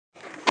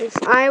If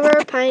I Were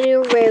a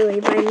Pioneer Railway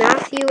by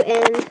Mathew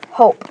and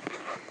Hope.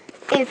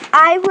 If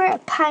I were a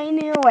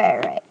pioneer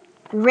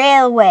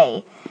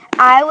railway,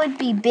 I would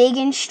be big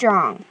and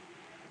strong.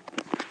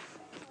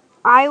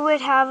 I would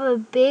have a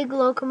big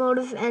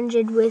locomotive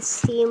engine with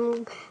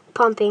steam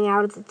pumping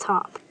out of the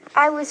top.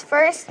 I was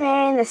first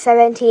made in the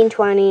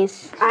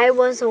 1720s. I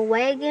was a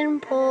wagon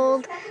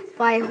pulled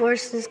by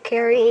horses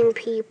carrying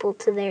people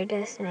to their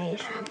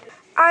destination.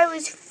 I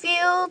was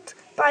fueled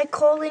by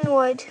coal and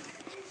wood.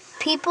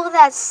 People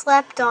that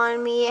slept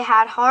on me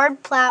had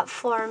hard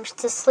platforms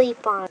to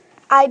sleep on.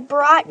 I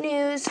brought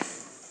news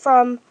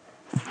from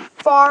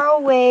far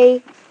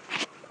away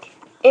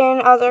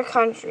in other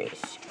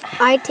countries.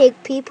 I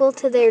take people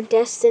to their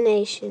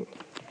destination.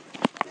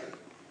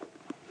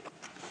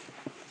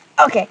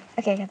 Okay.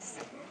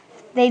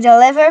 They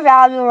deliver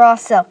valuable raw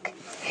silk.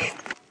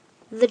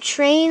 The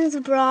trains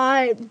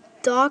brought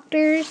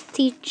doctors,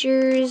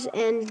 teachers,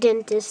 and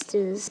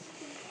dentists.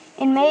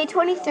 In May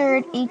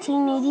 23rd,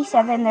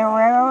 1887,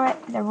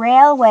 the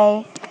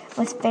railway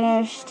was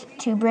finished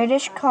to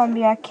British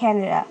Columbia,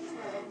 Canada.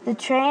 The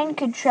train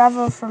could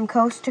travel from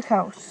coast to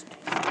coast.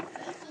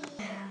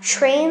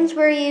 Trains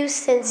were used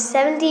since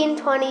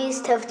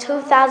 1720s to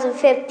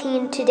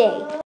 2015 today.